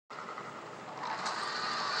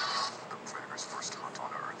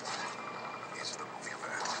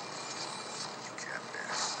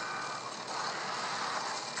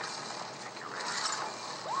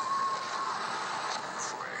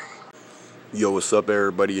Yo, what's up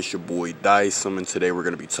everybody, it's your boy DICEM, and today we're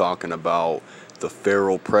going to be talking about the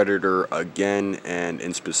feral predator again, and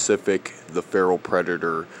in specific, the feral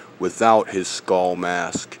predator without his skull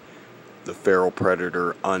mask, the feral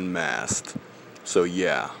predator unmasked. So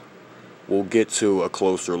yeah, we'll get to a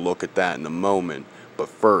closer look at that in a moment, but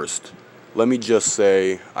first, let me just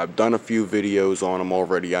say, I've done a few videos on him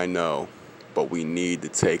already, I know, but we need to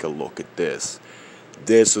take a look at this.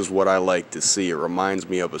 This is what I like to see. It reminds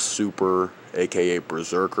me of a super, aka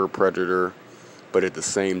berserker predator, but at the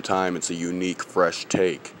same time it's a unique, fresh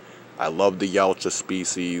take. I love the Yautja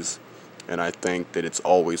species, and I think that it's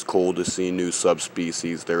always cool to see new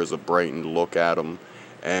subspecies. There's a brightened look at them,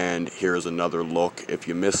 and here's another look. If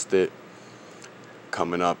you missed it,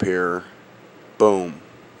 coming up here, boom,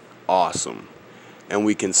 awesome. And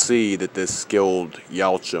we can see that this skilled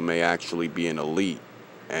Yautja may actually be an elite,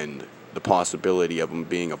 and the possibility of him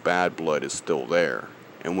being a bad blood is still there.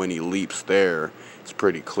 And when he leaps there, it's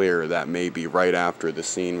pretty clear that may be right after the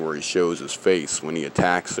scene where he shows his face when he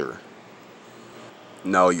attacks her.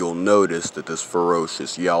 Now you'll notice that this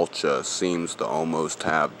ferocious Yautja seems to almost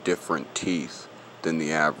have different teeth than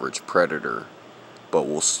the average predator, but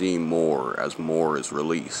we'll see more as more is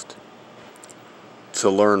released. To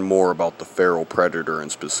learn more about the feral predator in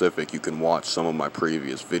specific, you can watch some of my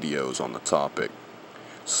previous videos on the topic.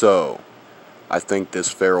 So, I think this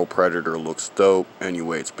feral predator looks dope.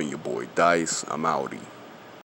 Anyway, it's been your boy Dice. I'm outie.